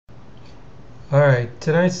Alright,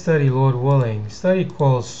 tonight's study, Lord willing, study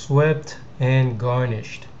called Swept and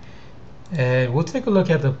Garnished. And we'll take a look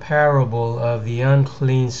at the parable of the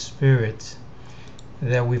unclean spirit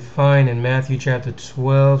that we find in Matthew chapter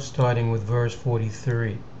 12, starting with verse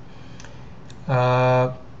 43.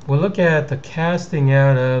 We'll look at the casting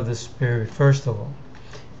out of the spirit, first of all.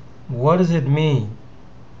 What does it mean?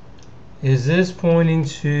 Is this pointing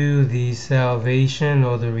to the salvation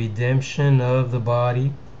or the redemption of the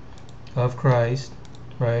body of Christ,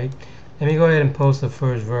 right? Let me go ahead and post the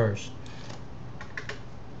first verse.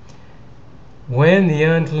 When the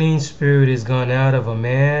unclean spirit is gone out of a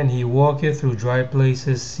man, he walketh through dry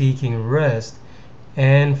places seeking rest,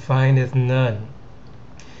 and findeth none.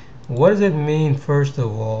 What does it mean, first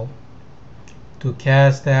of all, to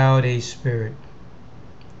cast out a spirit?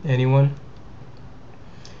 Anyone?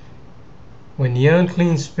 When the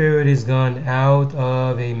unclean spirit is gone out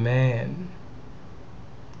of a man,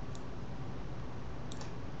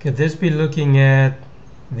 could this be looking at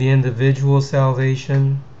the individual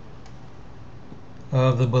salvation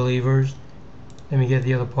of the believers? Let me get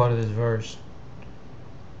the other part of this verse.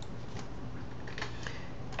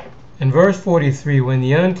 In verse 43, when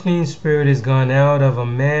the unclean spirit is gone out of a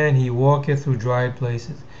man, he walketh through dry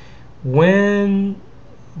places. When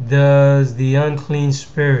does the unclean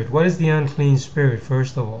spirit, what is the unclean spirit,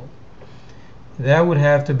 first of all? That would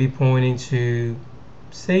have to be pointing to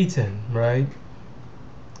Satan, right?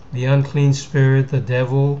 The unclean spirit, the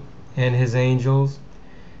devil, and his angels.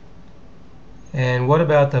 And what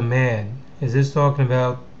about the man? Is this talking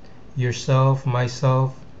about yourself,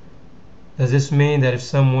 myself? Does this mean that if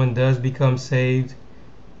someone does become saved,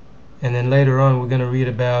 and then later on we're going to read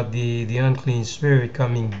about the unclean spirit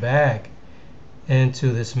coming back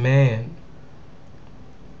into this man?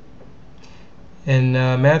 In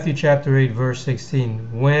Matthew chapter 8 verse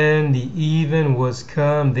 16, when the even was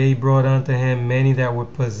come, they brought unto him many that were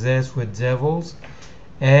possessed with devils,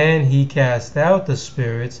 and he cast out the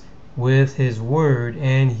spirits with his word,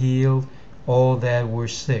 and healed all that were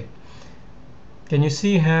sick. Can you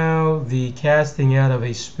see how the casting out of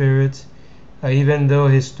a spirit, even though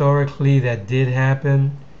historically that did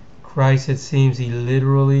happen, Christ, it seems, he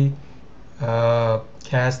literally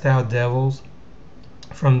cast out devils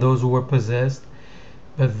from those who were possessed?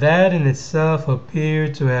 But that in itself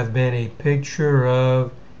appeared to have been a picture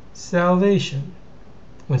of salvation.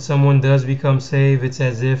 When someone does become saved, it's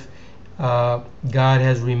as if God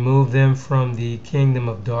has removed them from the kingdom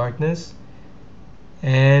of darkness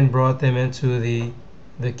and brought them into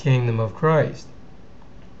the kingdom of Christ.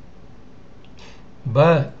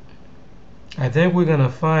 But I think we're going to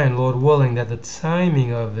find, Lord willing, that the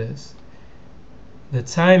timing of this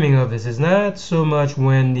is not so much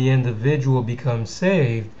when the individual becomes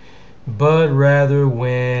saved, but rather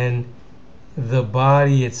when the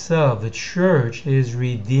body itself, the church, is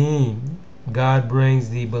redeemed. God brings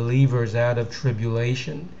the believers out of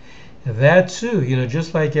tribulation. That too,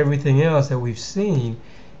 just like everything else that we've seen,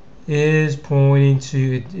 is pointing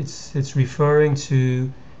to, it's referring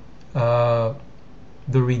to the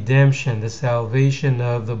redemption, the salvation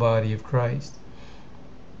of the body of Christ.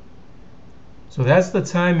 So that's the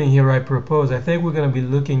timing here I propose. I think we're going to be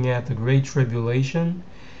looking at the Great Tribulation,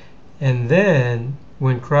 and then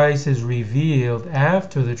when Christ is revealed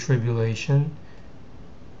after the tribulation.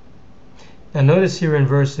 Now notice here in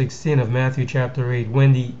verse 16 of Matthew chapter 8,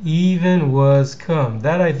 when the even was come.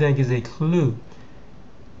 That I think is a clue.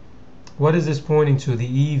 What is this pointing to? The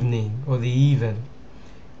evening or the even.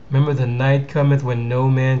 Remember, the night cometh when no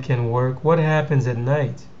man can work. What happens at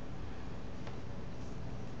night?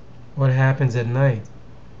 What happens at night?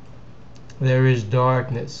 There is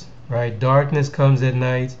darkness, right? Darkness comes at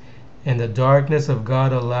night, and the darkness of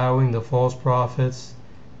God allowing the false prophets,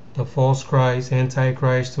 the false Christ,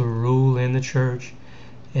 Antichrist, to rule in the church,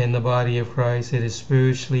 in the body of Christ. It is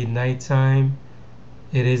spiritually nighttime.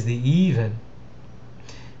 It is the even.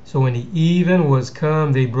 So when the even was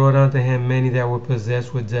come, they brought unto him many that were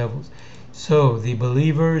possessed with devils. So the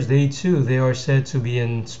believers, they too, they are said to be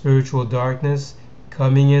in spiritual darkness,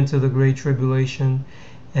 coming into the Great Tribulation.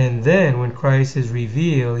 And then when Christ is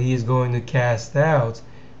revealed, he is going to cast out,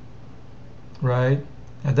 right?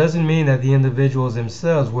 That doesn't mean that the individuals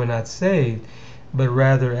themselves were not saved, but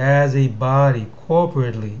rather as a body,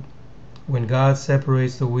 corporately, when God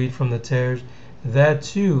separates the wheat from the tares, that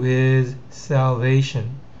too is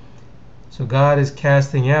salvation. So God is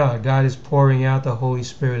casting out, God is pouring out the Holy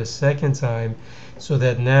Spirit a second time, so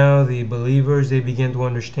that now the believers, they begin to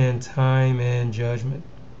understand time and judgment.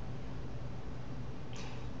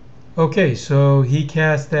 Okay, so he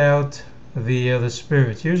cast out the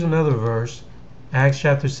spirits. Here's another verse, Acts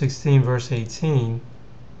chapter 16, verse 18.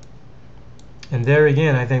 And there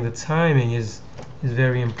again, I think the timing is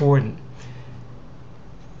very important.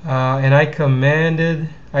 And I command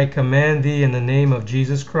thee in the name of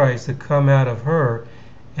Jesus Christ to come out of her,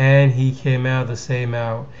 and he came out the same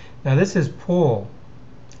hour. Now this is Paul,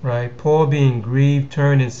 right? Paul being grieved,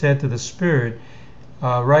 turned and said to the spirit,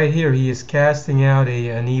 right here he is casting out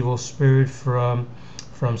an evil spirit from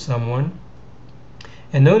someone.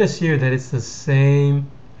 And notice here that it's the same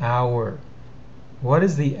hour. What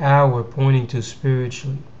is the hour pointing to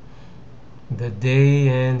spiritually? The day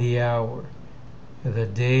and the hour. The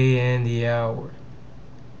day and the hour.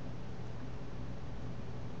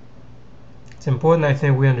 It's important, I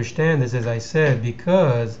think, we understand this, as I said,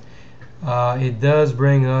 because it does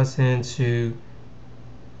bring us into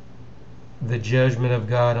the judgment of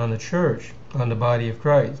God on the church, on the body of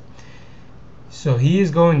Christ. So he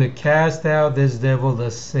is going to cast out this devil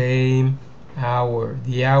the same hour.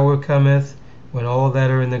 The hour cometh when all that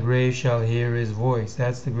are in the grave shall hear his voice.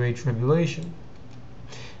 That's the great tribulation.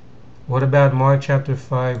 What about Mark chapter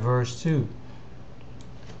 5 verse 2?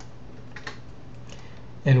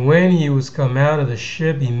 And when he was come out of the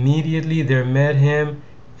ship, immediately there met him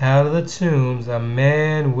out of the tombs a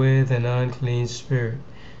man with an unclean spirit.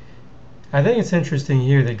 I think it's interesting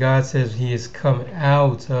here that God says he has come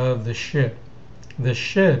out of the ship. The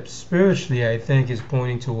ship, spiritually, I think, is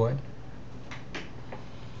pointing to what?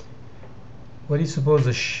 What do you suppose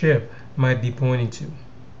the ship might be pointing to?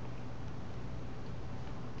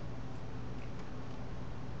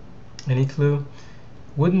 Any clue?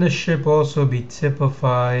 Wouldn't the ship also be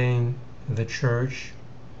typifying the church?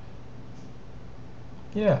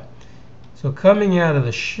 Yeah. So coming out of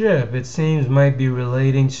the ship, it seems, might be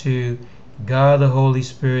relating to God the Holy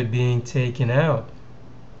Spirit being taken out.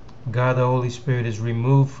 God the Holy Spirit is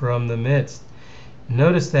removed from the midst.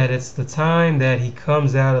 Notice that it's the time that he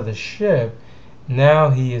comes out of the ship. Now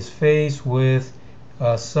he is faced with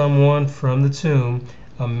someone from the tomb,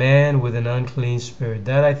 a man with an unclean spirit.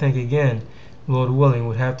 That, I think, again, Lord willing,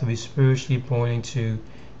 would have to be spiritually pointing to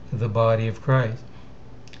the body of Christ.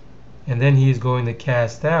 And then he is going to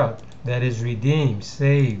cast out, that is, redeem,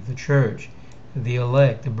 save the church, the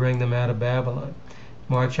elect, to bring them out of Babylon.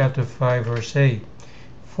 Mark chapter 5 verse 8.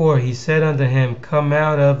 For he said unto him, come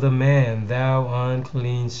out of the man, thou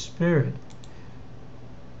unclean spirit.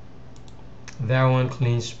 Thou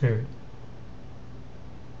unclean spirit.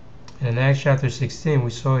 And in Acts chapter 16,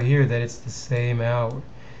 we saw here that it's the same hour.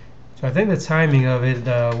 So I think the timing of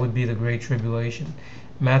it would be the Great Tribulation.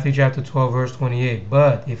 Matthew chapter 12 verse 28.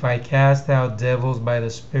 But if I cast out devils by the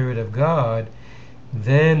Spirit of God,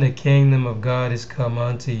 then the kingdom of God is come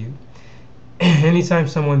unto you. Anytime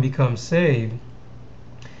someone becomes saved,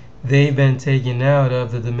 they've been taken out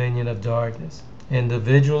of the dominion of darkness.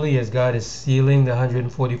 Individually, as God is sealing the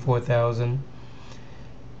 144,000,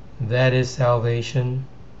 that is salvation.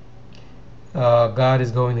 God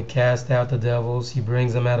is going to cast out the devils. He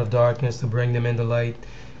brings them out of darkness to bring them into light.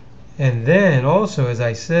 And then also, as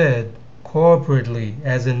I said, corporately,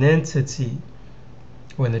 as an entity,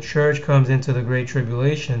 when the church comes into the Great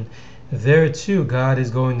Tribulation, there too God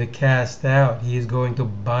is going to cast out. He is going to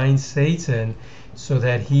bind Satan so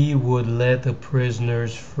that he would let the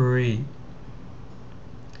prisoners free.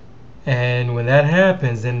 And when that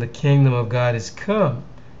happens, then the kingdom of God is come.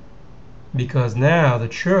 Because now the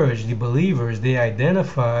church, the believers, they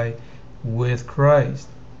identify with Christ.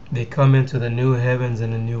 They come into the new heavens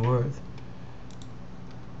and the new earth.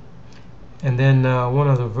 And then one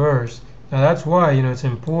other verse. Now that's why, it's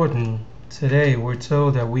important today. We're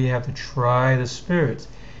told that we have to try the spirits.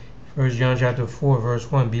 1 John chapter 4 verse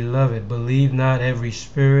 1. Beloved, believe not every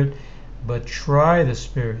spirit, but try the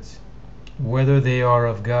spirits, whether they are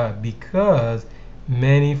of God, because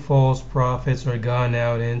many false prophets are gone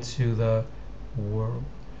out into the world.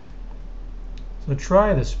 So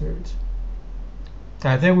try the spirits.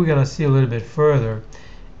 I think we're going to see a little bit further.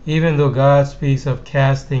 Even though God speaks of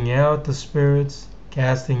casting out the spirits,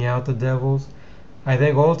 casting out the devils, I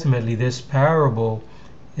think ultimately this parable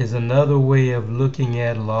is another way of looking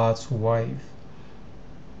at Lot's wife.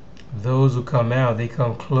 Those who come out, they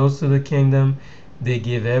come close to the kingdom, they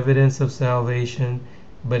give evidence of salvation,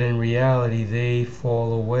 but in reality they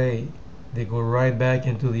fall away. They go right back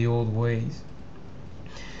into the old ways.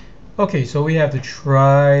 Okay, so we have to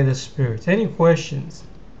try the spirits. Any questions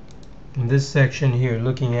in this section here,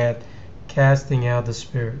 looking at casting out the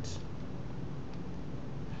spirits?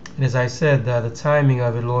 And as I said, the timing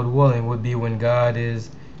of it, Lord willing, would be when God is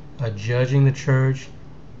judging the church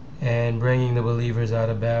and bringing the believers out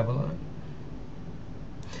of Babylon.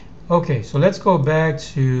 Okay, so let's go back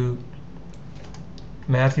to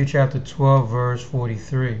Matthew chapter 12 verse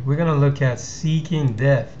 43. We're going to look at seeking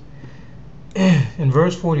death. in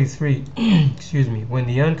verse 43, excuse me, when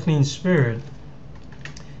the unclean spirit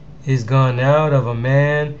is gone out of a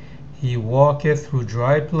man, he walketh through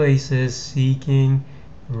dry places seeking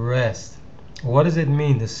rest. What does it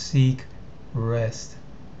mean to seek rest?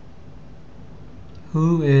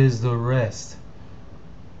 Who is the rest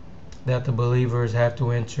that the believers have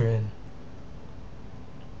to enter in?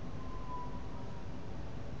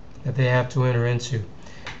 That they have to enter into?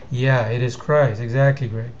 Yeah, it is Christ. Exactly,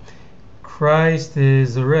 Greg. Christ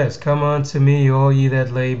is the rest. Come unto me, all ye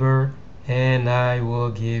that labor, and I will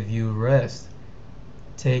give you rest.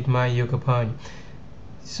 Take my yoke upon you.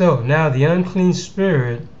 So now the unclean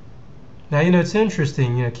spirit. Now, it's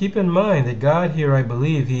interesting. Keep in mind that God here, I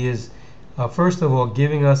believe, he is first of all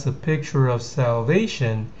giving us a picture of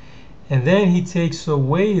salvation, and then he takes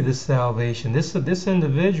away the salvation. This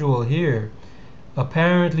individual here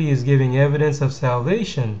apparently is giving evidence of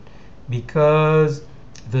salvation because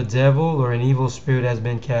the devil or an evil spirit has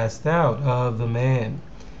been cast out of the man.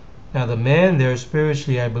 Now the man there,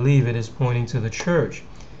 spiritually, I believe it is pointing to the church.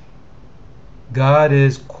 God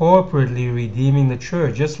is corporately redeeming the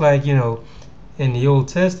church, just like in the Old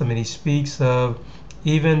Testament he speaks of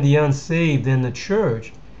even the unsaved in the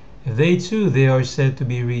church. They too, they are said to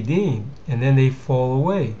be redeemed, and then they fall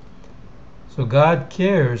away. So God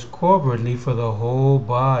cares corporately for the whole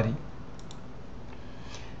body.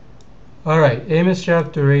 Alright, Amos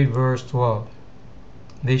chapter 8 verse 12.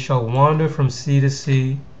 They shall wander from sea to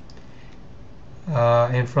sea,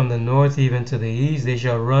 and from the north even to the east. They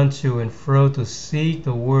shall run to and fro to seek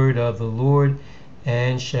the word of the Lord,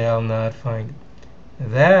 and shall not find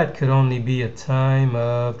it. That could only be a time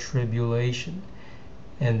of tribulation.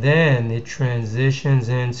 And then it transitions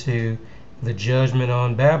into the judgment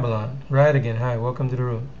on Babylon. Right again. Hi, welcome to the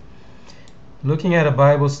room. Looking at a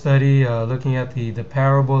Bible study, looking at the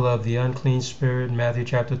parable of the unclean spirit, Matthew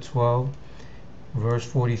chapter 12, verse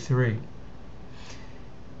 43.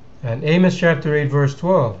 And Amos chapter 8, verse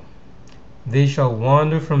 12. They shall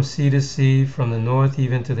wander from sea to sea, from the north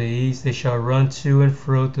even to the east. They shall run to and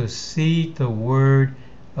fro to seek the word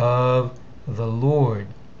of the Lord.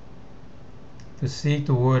 To seek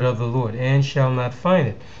the word of the Lord, and shall not find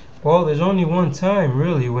it. Well, there's only one time,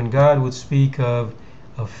 really, when God would speak of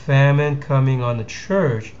a famine coming on the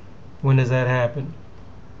church. When does that happen?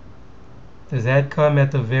 Does that come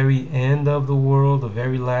at the very end of the world, the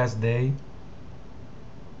very last day?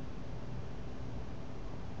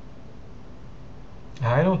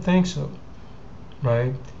 I don't think so,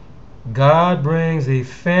 right? God brings a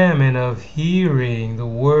famine of hearing the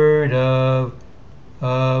word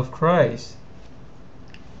of Christ,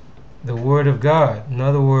 the word of God. In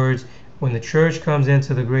other words, when the church comes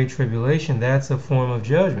into the Great Tribulation, that's a form of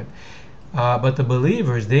judgment. But the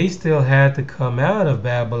believers, they still had to come out of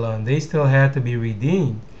Babylon. They still had to be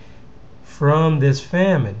redeemed from this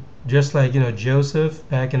famine. Just like, Joseph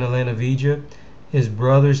back in the land of Egypt, his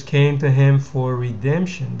brothers came to him for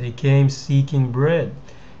redemption. They came seeking bread,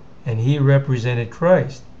 and he represented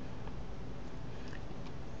Christ.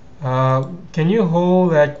 Can you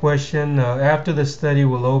hold that question? After the study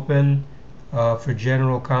will open for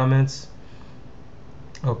general comments.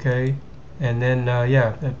 Okay, and then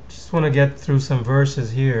yeah, I just want to get through some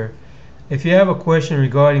verses here. If you have a question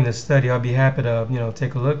regarding the study, I'll be happy to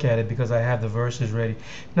take a look at it because I have the verses ready.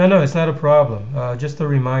 No, it's not a problem. Just a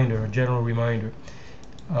reminder, a general reminder.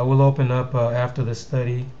 We'll open up after the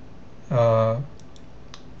study for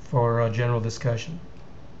general discussion.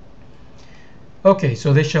 Okay,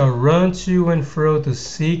 so they shall run to and fro to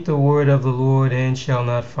seek the word of the Lord, and shall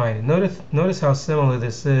not find it. Notice how similar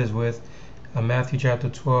this is with Matthew chapter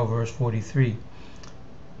 12 verse 43.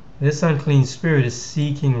 This unclean spirit is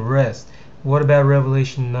seeking rest. What about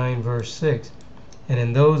Revelation 9 verse 6? And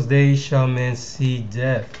in those days shall men see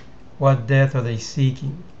death. What death are they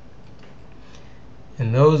seeking?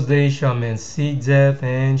 In those days shall men seek death,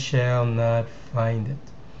 and shall not find it,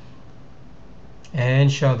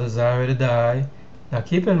 and shall desire to die. Now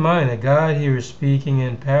keep in mind that God here is speaking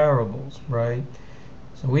in parables, right?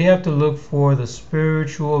 So we have to look for the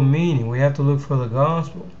spiritual meaning. We have to look for the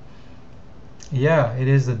gospel. Yeah, it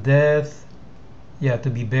is the death, to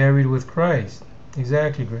be buried with Christ.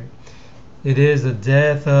 Exactly, great. It is the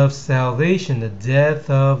death of salvation, the death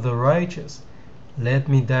of the righteous. Let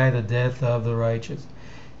me die the death of the righteous.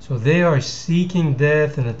 So they are seeking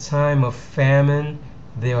death in a time of famine.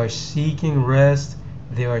 They are seeking rest.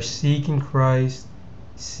 They are seeking Christ,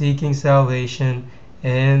 seeking salvation,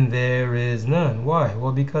 and there is none. Why?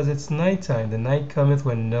 Well, because it's nighttime. The night cometh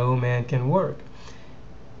when no man can work.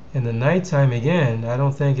 And the nighttime, again, I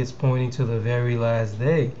don't think it's pointing to the very last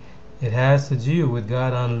day. It has to do with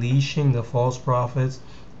God unleashing the false prophets,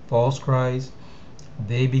 false Christ.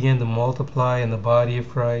 They begin to multiply in the body of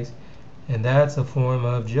Christ, and that's a form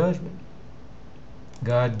of judgment.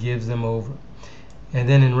 God gives them over. And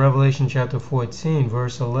then in Revelation chapter 14,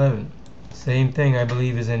 verse 11, same thing I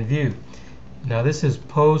believe is in view. Now this is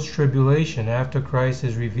post-tribulation, after Christ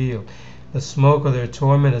is revealed. The smoke of their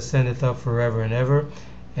torment ascendeth up forever and ever,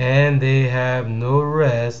 and they have no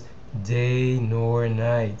rest, day nor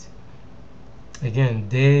night. Again,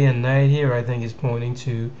 day and night here I think is pointing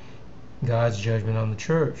to God's judgment on the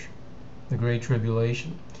church, the Great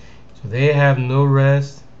Tribulation. So they have no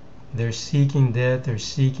rest. They're seeking death, they're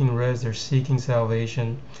seeking rest, they're seeking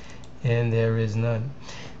salvation, and there is none.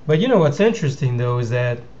 But you know what's interesting though is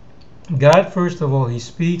that God, first of all, he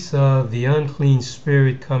speaks of the unclean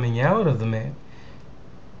spirit coming out of the man.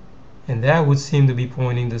 And that would seem to be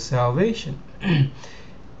pointing to salvation.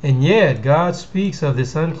 And yet God speaks of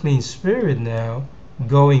this unclean spirit now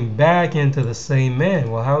going back into the same man.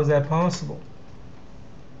 Well, how is that possible?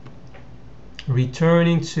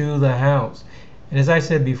 Returning to the house. And as I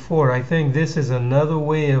said before, I think this is another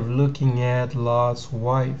way of looking at Lot's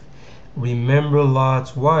wife. Remember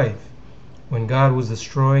Lot's wife. When God was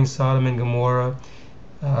destroying Sodom and Gomorrah,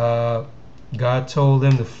 God told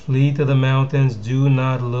them to flee to the mountains, do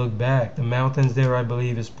not look back. The mountains there, I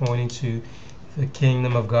believe, is pointing to the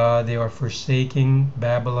kingdom of God. They are forsaking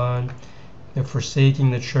Babylon. They're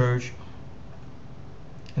forsaking the church.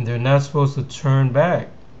 And they're not supposed to turn back.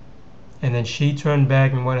 And then she turned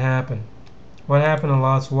back, and what happened? What happened to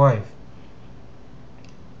Lot's wife?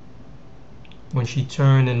 When she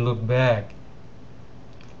turned and looked back,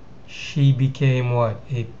 she became what?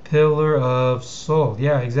 A pillar of salt.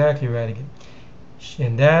 Yeah, exactly, Radigan.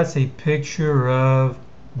 And that's a picture of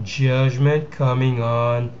judgment coming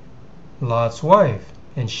on Lot's wife.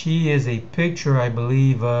 And she is a picture, I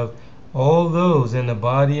believe, of all those in the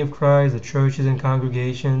body of Christ, the churches and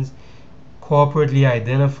congregations, corporately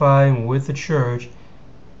identifying with the church.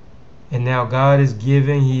 And now God is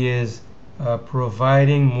giving, he is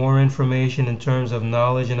providing more information in terms of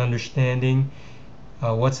knowledge and understanding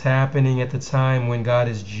what's happening at the time when God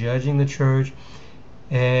is judging the church.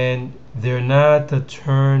 And they're not to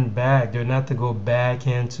turn back, they're not to go back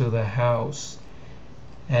into the house.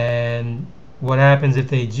 And what happens if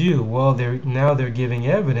they do? Well, they're giving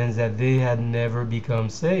evidence that they had never become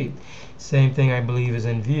saved. Same thing I believe is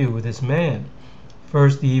in view with this man.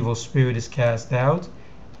 First the evil spirit is cast out,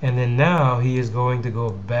 and then now he is going to go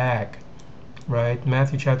back. Right?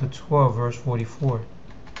 Matthew chapter 12 verse 44.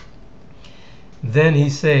 Then he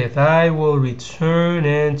saith, I will return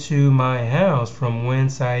into my house from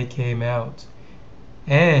whence I came out.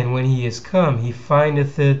 And when he is come, he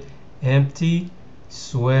findeth it empty,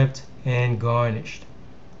 swept, and garnished.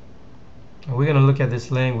 And we're going to look at this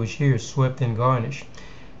language here, swept and garnished.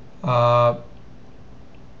 But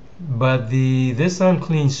this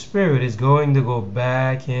unclean spirit is going to go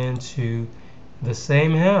back into the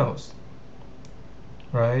same house.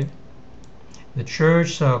 Right? The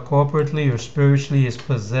church corporately or spiritually is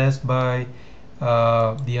possessed by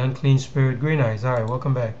the unclean spirit. Green Eyes, all right,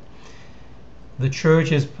 welcome back. The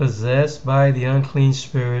church is possessed by the unclean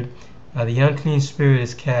spirit. The unclean spirit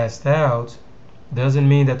is cast out. Doesn't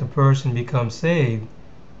mean that the person becomes saved.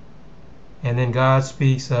 And then God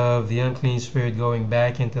speaks of the unclean spirit going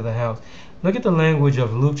back into the house. Look at the language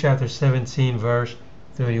of Luke chapter 17 verse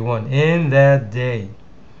 31. In that day.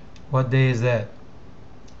 What day is that?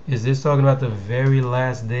 Is this talking about the very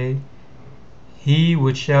last day? He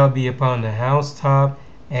which shall be upon the housetop,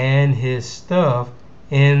 and his stuff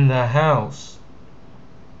in the house.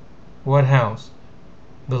 What house?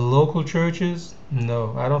 The local churches?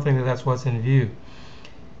 No, I don't think that that's what's in view.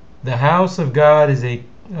 The house of God is a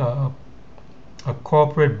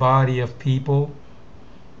corporate body of people,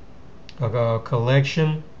 a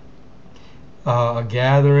collection, a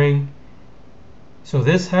gathering. So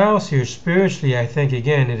this house here, spiritually, I think,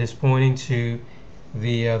 again, it is pointing to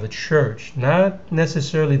the church. Not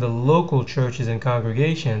necessarily the local churches and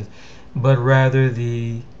congregations, but rather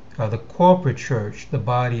the corporate church, the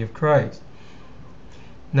body of Christ.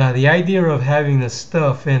 Now, the idea of having the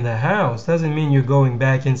stuff in the house doesn't mean you're going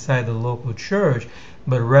back inside the local church,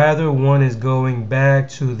 but rather one is going back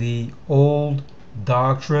to the old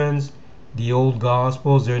doctrines, the old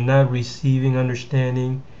gospels. They're not receiving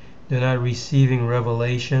understanding. They're not receiving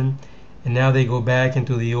revelation, and now they go back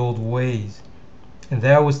into the old ways. And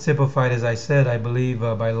that was typified, as I said, I believe,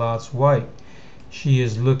 by Lot's wife. She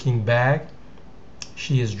is looking back.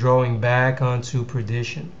 She is drawing back onto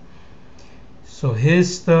perdition. So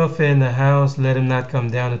his stuff in the house, let him not come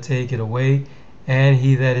down to take it away, and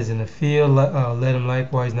he that is in the field, let him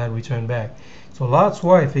likewise not return back. So Lot's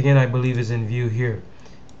wife, again, I believe, is in view here.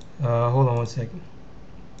 Hold on one second.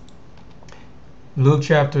 Luke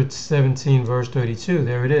chapter 17, verse 32.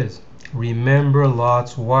 There it is. Remember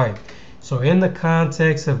Lot's wife. So in the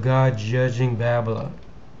context of God judging Babylon,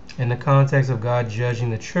 in the context of God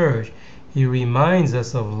judging the church, he reminds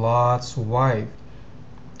us of Lot's wife,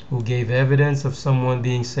 who gave evidence of someone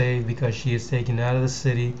being saved because she is taken out of the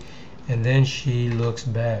city, and then she looks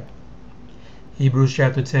back. Hebrews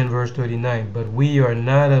chapter 10, verse 39. But we are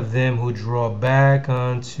not of them who draw back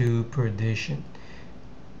unto perdition.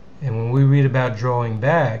 And when we read about drawing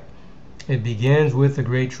back, it begins with the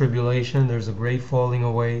great tribulation. There's a great falling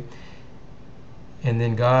away. And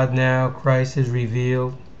then God now, Christ is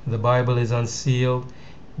revealed. The Bible is unsealed.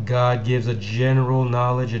 God gives a general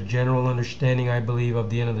knowledge, a general understanding, I believe, of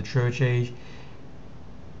the end of the church age.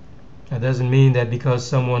 That doesn't mean that because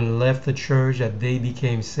someone left the church that they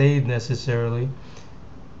became saved necessarily.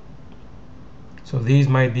 So these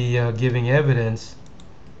might be giving evidence.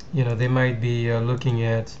 They might be looking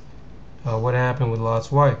at what happened with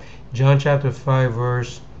Lot's wife. John chapter 5,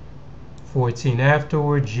 verse 14.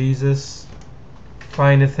 Afterward Jesus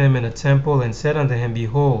findeth him in a temple, and said unto him,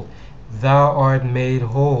 Behold, thou art made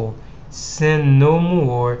whole. Sin no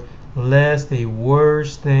more, lest a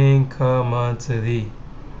worse thing come unto thee.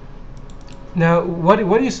 Now, what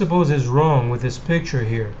do you suppose is wrong with this picture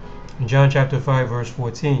here in John chapter 5, verse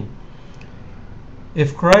 14?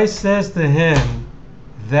 If Christ says to him,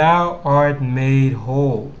 thou art made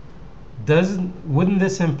whole, wouldn't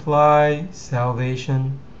this imply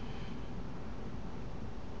salvation?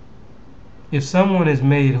 If someone is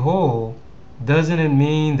made whole, doesn't it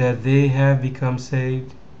mean that they have become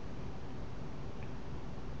saved?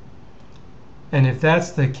 And if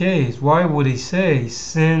that's the case, why would he say,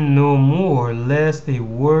 sin no more, lest a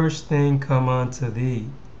worse thing come unto thee?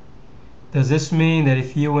 Does this mean that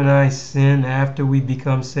if you and I sin after we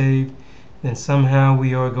become saved, then somehow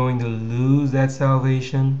we are going to lose that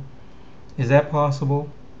salvation? Is that possible?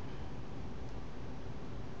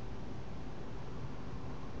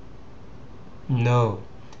 No,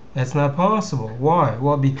 that's not possible. Why?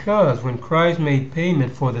 Well, because when Christ made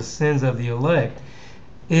payment for the sins of the elect,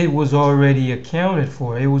 it was already accounted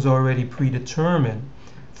for. It was already predetermined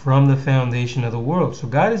from the foundation of the world. So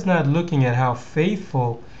God is not looking at how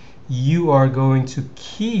faithful you are going to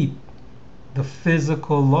keep the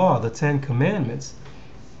physical law, the Ten Commandments.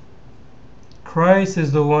 Christ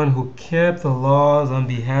is the one who kept the laws on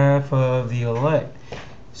behalf of the elect.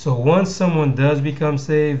 So once someone does become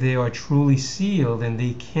saved, they are truly sealed and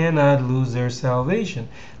they cannot lose their salvation.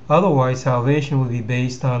 Otherwise, salvation would be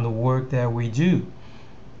based on the work that we do.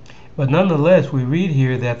 But nonetheless, we read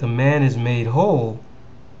here that the man is made whole,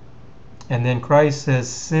 and then Christ says,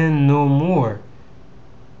 sin no more.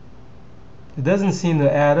 It doesn't seem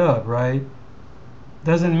to add up, right?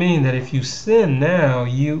 Doesn't mean that if you sin now,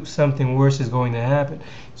 something worse is going to happen.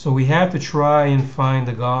 So we have to try and find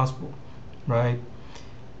the gospel, right?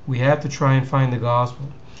 We have to try and find the gospel.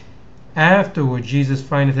 Afterward, Jesus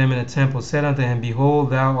findeth him in a temple, said unto him, Behold,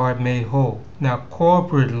 thou art made whole. Now,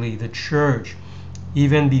 corporately, the church,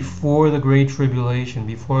 even before the great tribulation,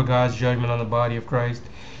 before God's judgment on the body of Christ,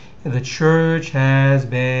 the church has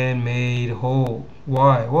been made whole.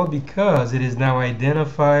 Why? Well, because it is now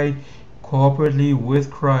identified corporately with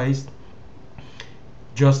Christ,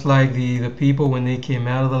 just like the people when they came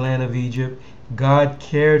out of the land of Egypt. God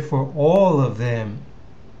cared for all of them.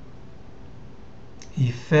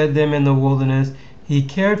 He fed them in the wilderness. He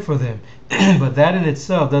cared for them. But that in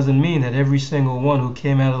itself doesn't mean that every single one who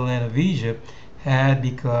came out of the land of Egypt had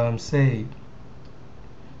become saved.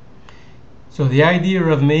 So the idea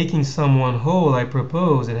of making someone whole, I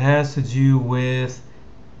propose, it has to do with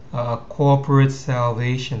corporate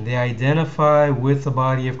salvation. They identify with the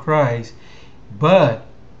body of Christ, but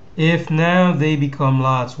if now they become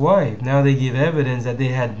Lot's wife, now they give evidence that they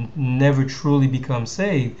had never truly become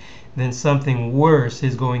saved, then something worse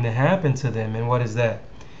is going to happen to them. And what is that?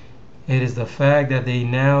 It is the fact that they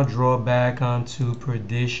now draw back onto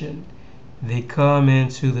perdition. They come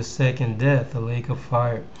into the second death, the lake of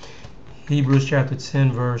fire. Hebrews chapter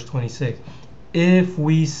 10, verse 26. If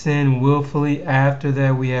we sin willfully after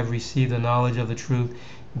that we have received the knowledge of the truth,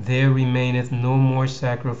 there remaineth no more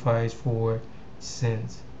sacrifice for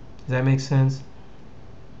sins. Does that make sense?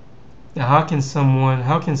 Now, how can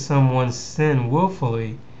someone sin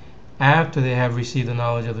willfully after they have received the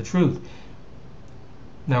knowledge of the truth?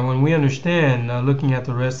 Now, when we understand, looking at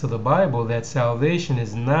the rest of the Bible, that salvation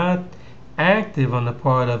is not active on the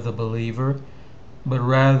part of the believer, but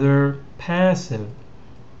rather passive.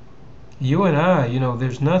 You and I,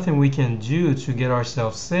 there's nothing we can do to get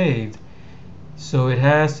ourselves saved. So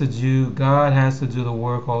God has to do the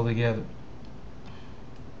work altogether.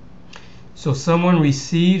 So someone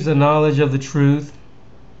receives the knowledge of the truth,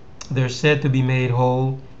 they're said to be made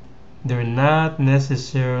whole. They're not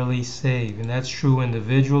necessarily saved, and that's true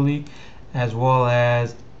individually as well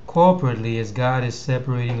as corporately, as God is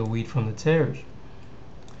separating the wheat from the tares.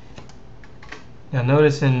 Now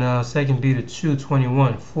notice in 2 Peter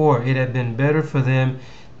 2:21, for it had been better for them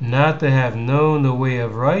not to have known the way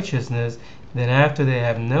of righteousness than after they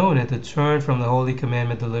have known it to turn from the holy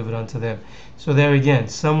commandment delivered unto them. So there again,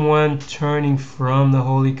 someone turning from the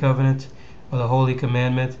holy covenant or the holy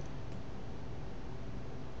commandment,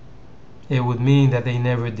 it would mean that they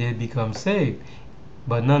never did become saved.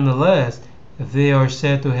 But nonetheless, they are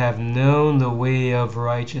said to have known the way of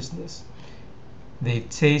righteousness. They've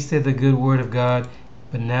tasted the good word of God,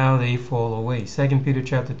 but now they fall away. 2 Peter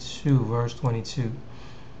chapter 2, verse 22.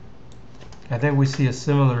 I think we see a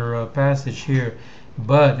similar passage here.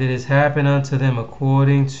 But it has happened unto them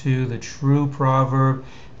according to the true proverb,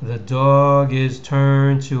 the dog is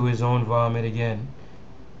turned to his own vomit again.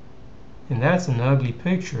 And that's an ugly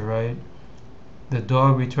picture, right? The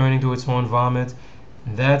dog returning to its own vomit.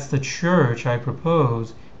 That's the church, I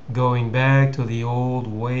propose, going back to the old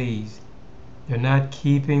ways. They're not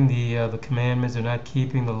keeping the commandments. They're not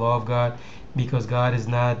keeping the law of God because God is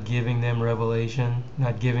not giving them revelation,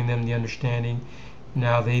 not giving them the understanding.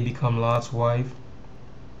 Now they become Lot's wife.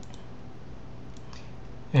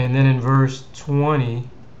 And then in verse 20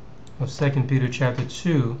 of 2 Peter chapter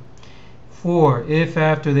 2, for if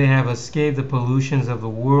after they have escaped the pollutions of the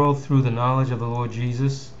world through the knowledge of the Lord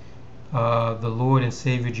Jesus, the Lord and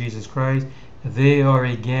Savior Jesus Christ, they are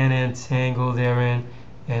again entangled therein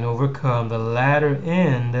and overcome, the latter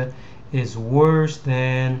end is worse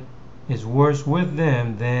with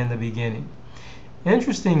them than the beginning.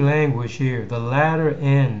 Interesting language here, the latter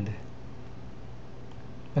end.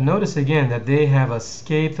 But notice again that they have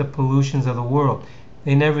escaped the pollutions of the world.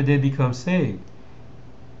 They never did become saved.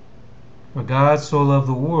 For God so loved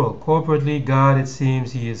the world. Corporately, God, it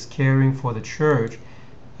seems, He is caring for the church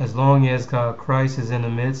as long as Christ is in the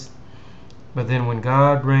midst. But then when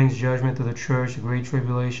God brings judgment to the church, the great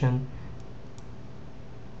tribulation,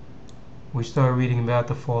 we start reading about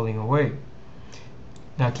the falling away.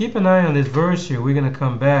 Now keep an eye on this verse here. We're going to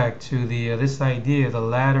come back to this idea, the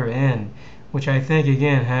latter end, which I think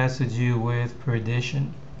again has to do with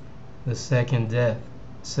perdition, the second death,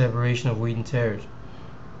 separation of wheat and tares.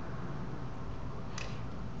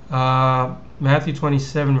 Matthew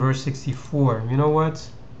 27 verse 64. You know what?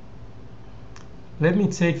 Let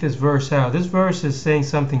me take this verse out. This verse is saying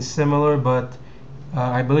something similar, but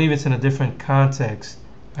I believe it's in a different context.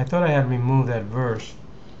 I thought I had removed that verse.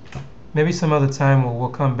 Maybe some other time we'll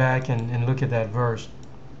come back and look at that verse.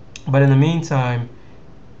 But in the meantime,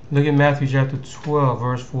 look at Matthew chapter 12,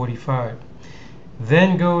 verse 45.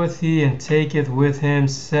 Then goeth he and taketh with him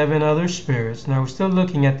 7 other spirits. Now we're still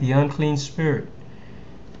looking at the unclean spirit.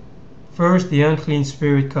 First, the unclean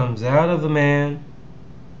spirit comes out of the man,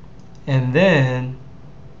 and then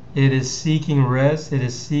it is seeking rest, it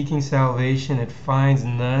is seeking salvation, it finds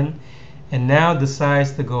none, and now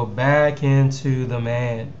decides to go back into the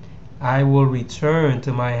man. I will return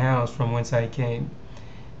to my house from whence I came.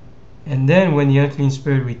 And then when the unclean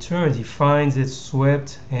spirit returns, he finds it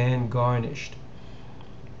swept and garnished.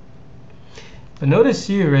 But notice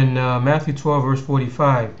here in Matthew 12 verse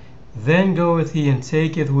 45, then goeth he and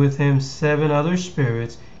taketh with him 7 other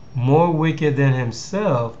spirits, more wicked than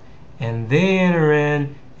himself, and they enter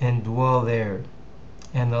in and dwell there.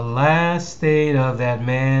 And the last state of that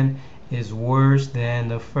man is worse than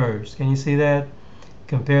the first. Can you see that?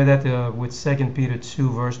 Compare that with 2 Peter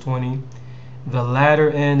 2 verse 20. The latter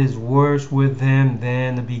end is worse with them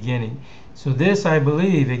than the beginning. So this, I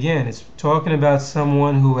believe, again, is talking about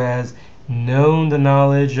someone who has known the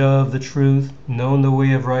knowledge of the truth, known the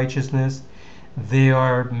way of righteousness. They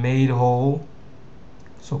are made whole.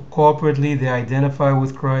 So corporately, they identify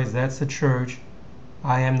with Christ. That's the church.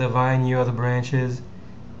 I am the vine, you are the branches.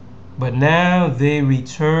 But now they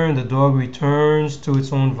return, the dog returns to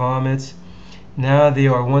its own vomit. Now they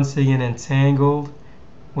are once again entangled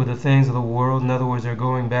with the things of the world. In other words, they're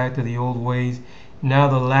going back to the old ways. Now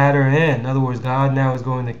the latter end, in other words, God now is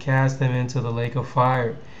going to cast them into the lake of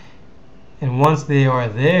fire. And once they are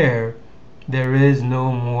there, there is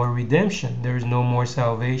no more redemption. There is no more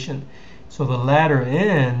salvation. So the latter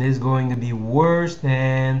end is going to be worse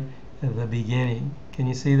than the beginning. Can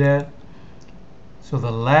you see that? So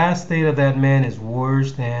the last state of that man is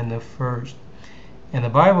worse than the first. And the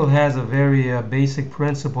Bible has a very basic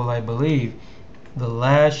principle, I believe. The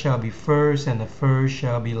last shall be first, and the first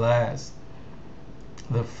shall be last.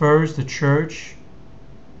 The first, the church,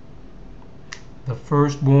 the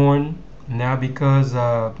firstborn, Now because,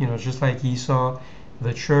 just like Esau,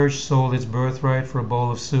 the church sold its birthright for a bowl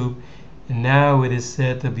of soup, and now it is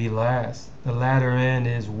said to be last. The latter end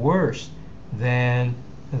is worse than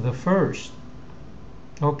the first.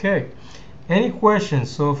 Okay. Any questions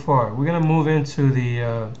so far? We're going to move into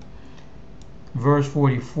the verse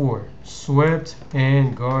 44. Swept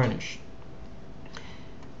and garnished.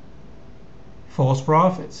 False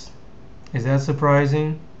prophets. Is that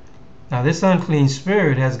surprising? Now this unclean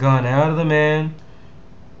spirit has gone out of the man.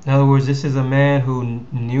 In other words, this is a man who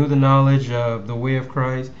knew the knowledge of the way of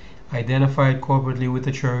Christ, identified corporately with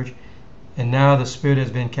the church, and now the spirit has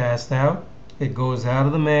been cast out. It goes out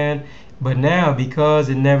of the man, but now because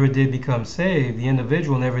it never did become saved, the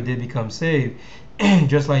individual never did become saved,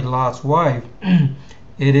 just like Lot's wife,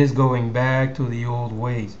 it is going back to the old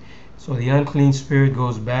ways. So the unclean spirit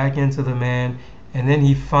goes back into the man, and then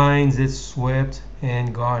he finds it swept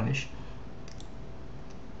and garnished.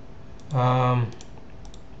 I'll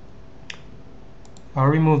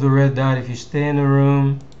remove the red dot if you stay in the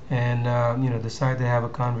room and decide to have a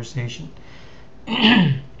conversation.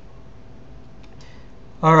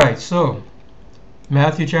 All right, so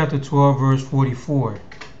Matthew chapter 12 verse 44.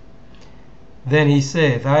 Then he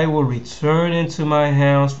saith, I will return into my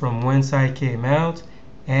house from whence I came out,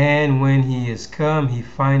 and when he is come, he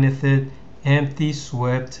findeth it empty,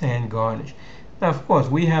 swept, and garnished. Now, of course,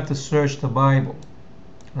 we have to search the Bible,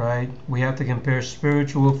 right? We have to compare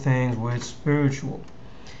spiritual things with spiritual.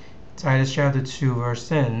 Titus chapter 2 verse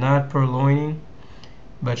 10, not purloining,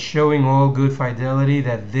 but showing all good fidelity,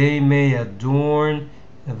 that they may adorn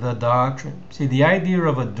the doctrine. See, the idea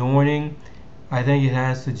of adorning, I think it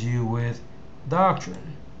has to do with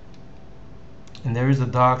doctrine. And there is the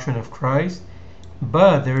doctrine of Christ,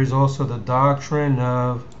 but there is also the doctrine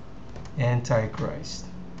of Antichrist.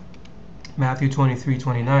 Matthew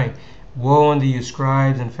 23:29. Woe unto you,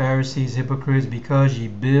 scribes and Pharisees, hypocrites, because ye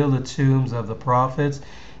build the tombs of the prophets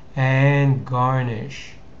and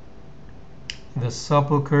garnish the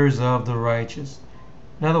sepulchres of the righteous.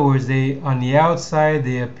 In other words, they on the outside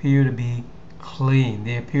they appear to be clean,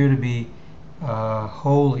 they appear to be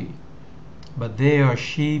holy, but they are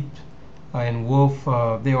sheep and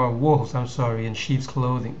they are wolves, in sheep's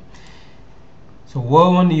clothing. So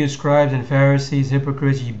woe unto you, scribes and Pharisees,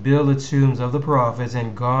 hypocrites, ye build the tombs of the prophets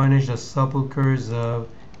and garnish the sepulchres of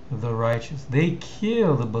the righteous. They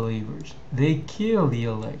kill the believers, they kill the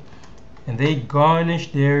elect, and they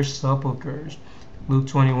garnish their sepulchres. Luke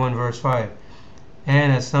 21 verse 5.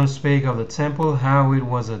 And as some spake of the temple, how it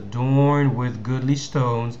was adorned with goodly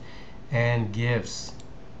stones and gifts.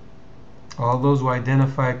 All those who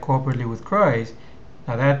identified corporately with Christ.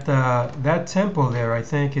 Now that temple there, I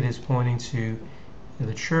think it is pointing to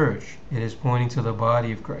the church. It is pointing to the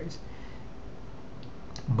body of Christ.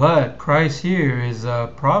 But Christ here is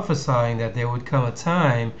prophesying that there would come a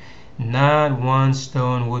time not one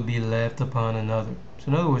stone would be left upon another. So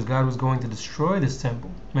in other words, God was going to destroy this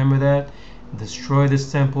temple. Remember that? Destroy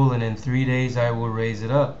this temple, and in 3 days I will raise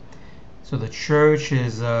it up. So the church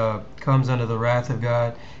comes under the wrath of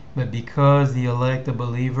God, but because the elect, the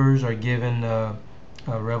believers, are given a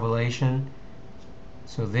revelation,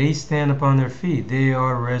 so they stand upon their feet. They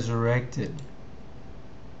are resurrected.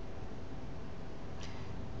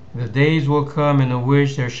 The days will come in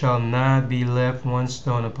which there shall not be left one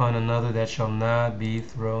stone upon another that shall not be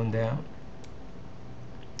thrown down.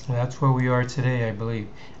 That's where we are today, I believe.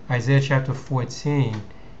 Isaiah chapter 14,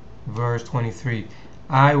 verse 23.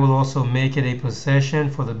 I will also make it a possession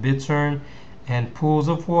for the bittern and pools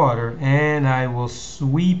of water, and I will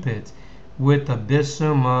sweep it with the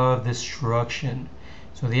besom of destruction.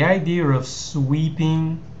 So the idea of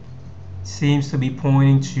sweeping seems to be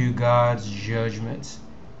pointing to God's judgments.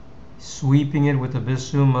 Sweeping it with the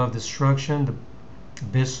besom of destruction, the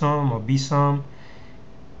besom or besom.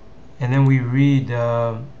 And then we read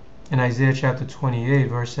in Isaiah chapter 28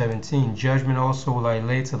 verse 17, judgment also will I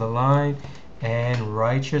lay to the line, and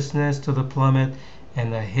righteousness to the plummet,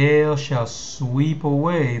 and the hail shall sweep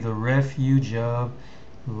away the refuge of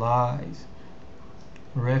lies.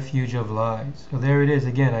 Refuge of lies. So there it is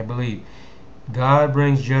again, I believe. God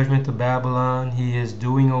brings judgment to Babylon. He is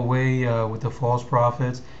doing away with the false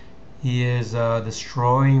prophets. He is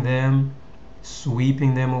destroying them,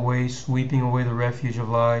 sweeping them away, sweeping away the refuge of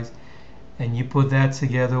lies. And you put that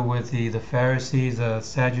together with the Pharisees, the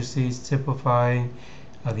Sadducees, typifying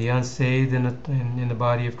the unsaved in the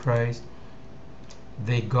body of Christ.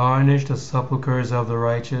 They garnish the sepulchres of the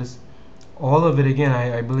righteous. All of it, again,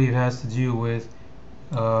 I believe, has to do with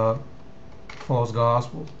false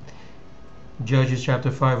gospel. Judges chapter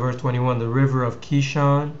 5 verse 21, the river of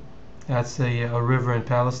Kishon, that's a river in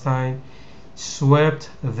Palestine, swept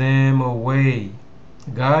them away.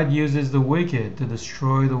 God uses the wicked to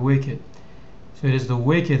destroy the wicked. So it is the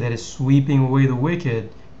wicked that is sweeping away the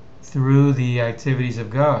wicked through the activities of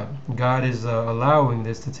God. God is allowing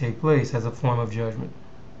this to take place as a form of judgment.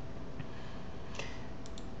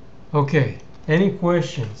 Okay, any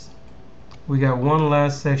questions? We got one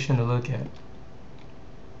last section to look at.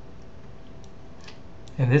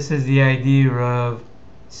 And this is the idea of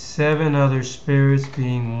 7 other spirits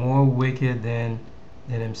being more wicked than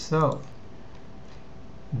himself.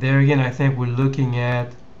 There again, I think we're looking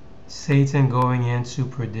at Satan going into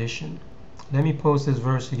perdition. Let me post this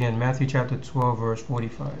verse again, Matthew chapter 12, verse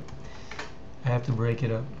 45. I have to break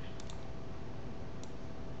it up.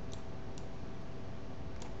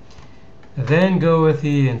 Then goeth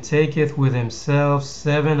he and taketh with himself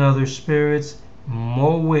 7 other spirits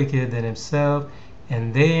more wicked than himself,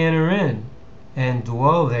 and they enter in and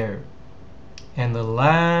dwell there. And the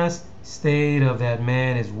last state of that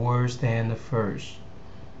man is worse than the first.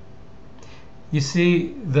 You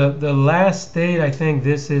see, the last state, I think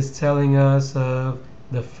this is telling us of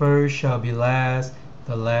the first shall be last,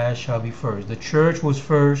 the last shall be first. The church was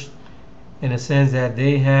first in a sense that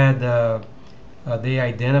they had they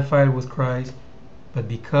identified with Christ, but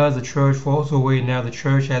because the church falls away, now the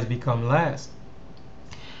church has become last.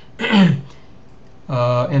 And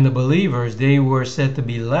the believers, they were said to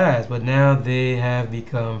be last, but now they have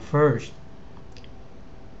become first.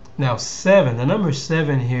 Now 7, the number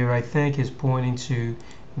 7 here, I think, is pointing to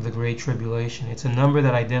the Great Tribulation. It's a number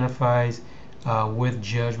that identifies with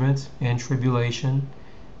judgment and tribulation.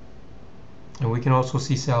 And we can also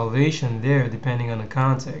see salvation there, depending on the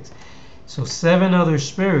context. So 7 other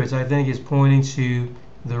spirits, I think, is pointing to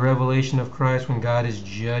the revelation of Christ when God is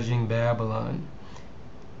judging Babylon.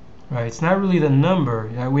 Right? It's not really the number.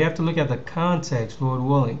 We have to look at the context, Lord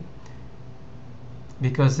willing.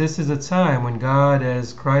 Because this is a time when God,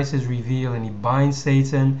 as Christ is revealed, and he binds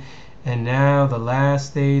Satan, and now the last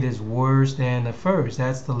state is worse than the first.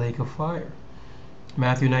 That's the lake of fire.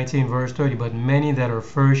 Matthew 19, verse 30. But many that are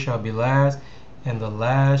first shall be last, and the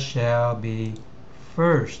last shall be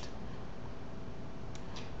first.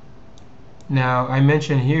 Now, I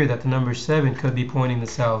mentioned here that the number 7 could be pointing to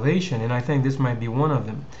salvation, and I think this might be one of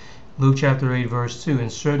them. Luke chapter 8, verse 2.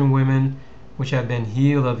 And certain women which had been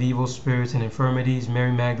healed of evil spirits and infirmities,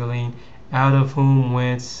 Mary Magdalene, out of whom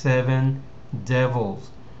went 7 devils.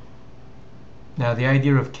 Now, the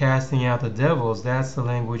idea of casting out the devils, that's the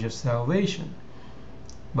language of salvation.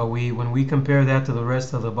 But when we compare that to the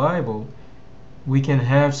rest of the Bible, we can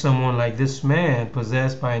have someone like this man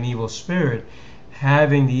possessed by an evil spirit,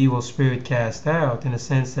 having the evil spirit cast out, in a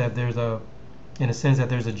sense that there's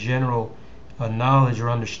a general knowledge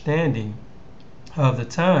or understanding of the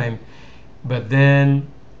time. But then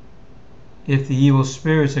if the evil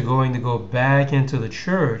spirits are going to go back into the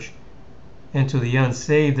church, into the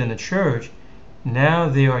unsaved in the church, now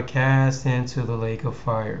they are cast into the lake of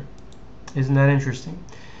fire. Isn't that interesting?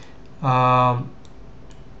 In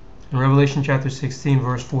Revelation chapter 16,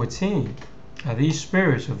 verse 14, these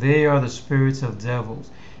spirits, they are the spirits of devils,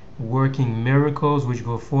 working miracles which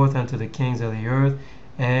go forth unto the kings of the earth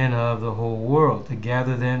and of the whole world, to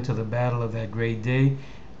gather them to the battle of that great day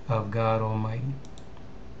of God Almighty.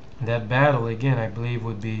 That battle, again, I believe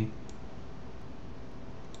would be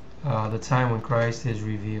the time when Christ is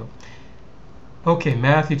revealed. Okay,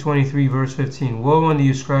 Matthew 23, verse 15. Woe unto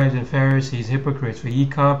you, scribes and Pharisees, hypocrites, for ye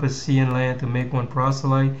compass sea and land to make one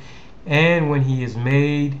proselyte, and when he is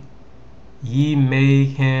made, ye make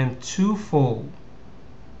him twofold.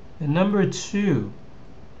 And number 2,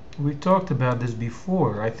 we've talked about this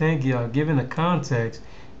before. I think, given the context,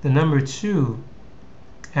 the number 2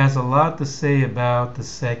 has a lot to say about the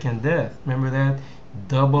second death. Remember that?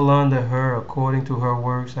 Double unto her according to her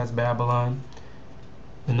works. That's Babylon.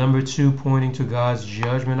 The number 2 pointing to God's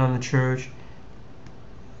judgment on the church.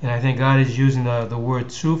 And I think God is using the word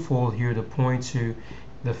twofold here to point to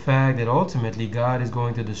the fact that ultimately God is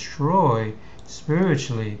going to destroy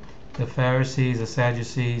spiritually the Pharisees, the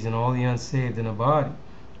Sadducees, and all the unsaved in the body,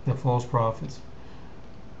 the false prophets.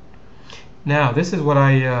 Now, this is what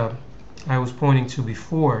I was pointing to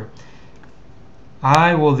before.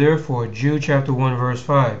 I will therefore, Jude chapter 1, verse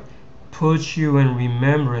 5, put you in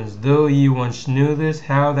remembrance, though ye once knew this,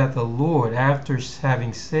 how that the Lord, after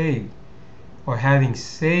having saved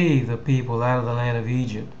the people out of the land of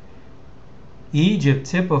Egypt. Egypt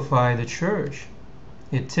typified the church.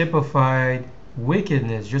 It typified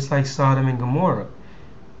wickedness, just like Sodom and Gomorrah.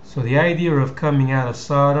 So the idea of coming out of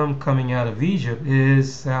Sodom, coming out of Egypt,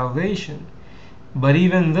 is salvation. But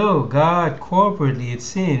even though God corporately, it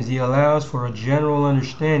seems, he allows for a general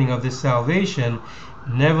understanding of this salvation,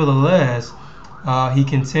 nevertheless, He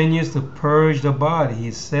continues to purge the body. He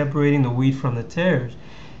is separating the wheat from the tares.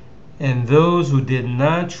 And those who did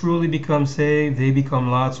not truly become saved, they become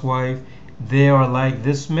Lot's wife. They are like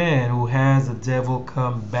this man who has the devil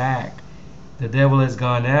come back. The devil has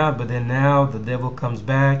gone out, but then now the devil comes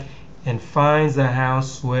back and finds the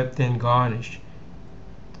house swept and garnished,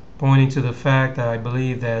 pointing to the fact that I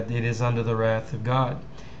believe that it is under the wrath of God.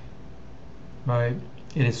 Right?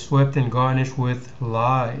 It is swept and garnished with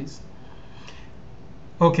lies.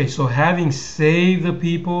 Okay, so having saved the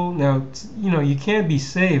people, now, you can't be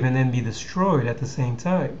saved and then be destroyed at the same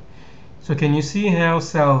time. So can you see how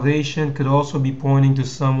salvation could also be pointing to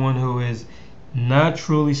someone who is not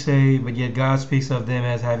truly saved, but yet God speaks of them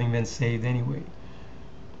as having been saved anyway?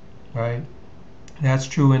 Right? That's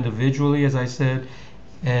true individually, as I said,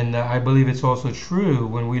 and I believe it's also true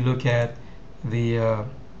when we look at the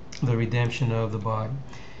redemption of the body.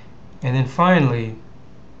 And then finally,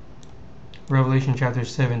 Revelation chapter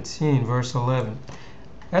 17, verse 11.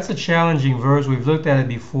 That's a challenging verse. We've looked at it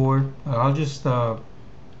before. I'll just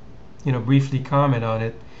briefly comment on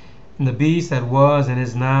it. And the beast that was and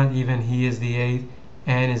is not, even he is the eighth,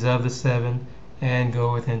 and is of the seven, and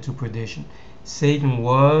goeth into perdition. Satan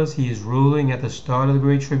was, he is ruling at the start of the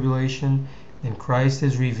Great Tribulation. Then Christ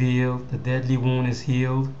is revealed. The deadly wound is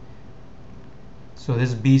healed. So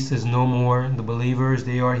this beast is no more. The believers,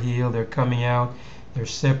 they are healed. They're coming out. They're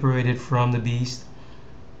separated from the beast.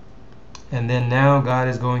 And then now God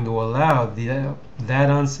is going to allow that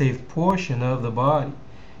unsaved portion of the body,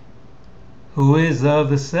 who is of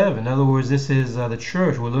the seven. In other words, this is the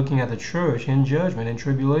church. We're looking at the church in judgment, in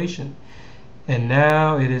tribulation. And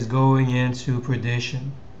now it is going into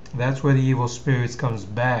perdition. That's where the evil spirits comes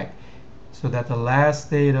back. So that the last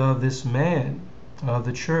state of this man, of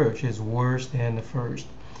the church, is worse than the first.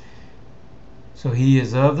 So he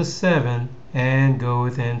is of the seven and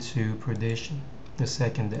goeth into perdition, the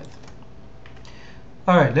second death.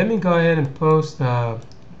 Alright, let me go ahead and post, I'll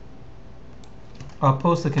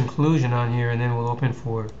post the conclusion on here and then we'll open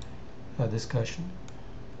for a discussion.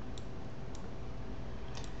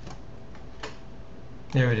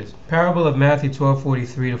 There it is. Parable of Matthew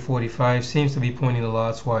 12:43 to 45 seems to be pointing to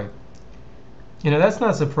Lot's wife. That's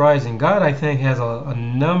not surprising. God, I think, has a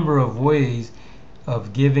number of ways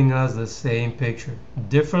of giving us the same picture.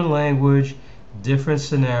 Different language, different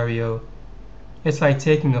scenario. It's like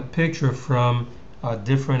taking a picture from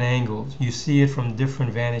different angles. You see it from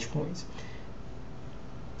different vantage points.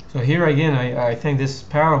 So here again, I think this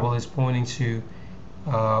parable is pointing to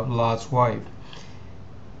Lot's wife.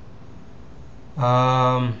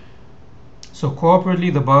 So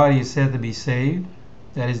corporately, the body is said to be saved.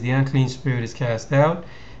 That is, the unclean spirit is cast out,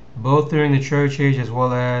 both during the church age as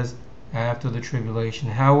well as after the tribulation.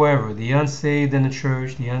 However, the unsaved in the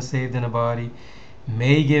church, the unsaved in the body,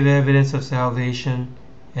 may give evidence of salvation,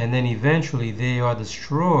 and then eventually they are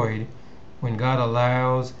destroyed when God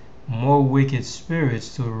allows more wicked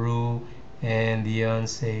spirits to rule in the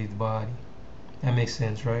unsaved body. That makes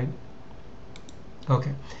sense, right?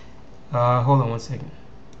 Okay. Hold on one second.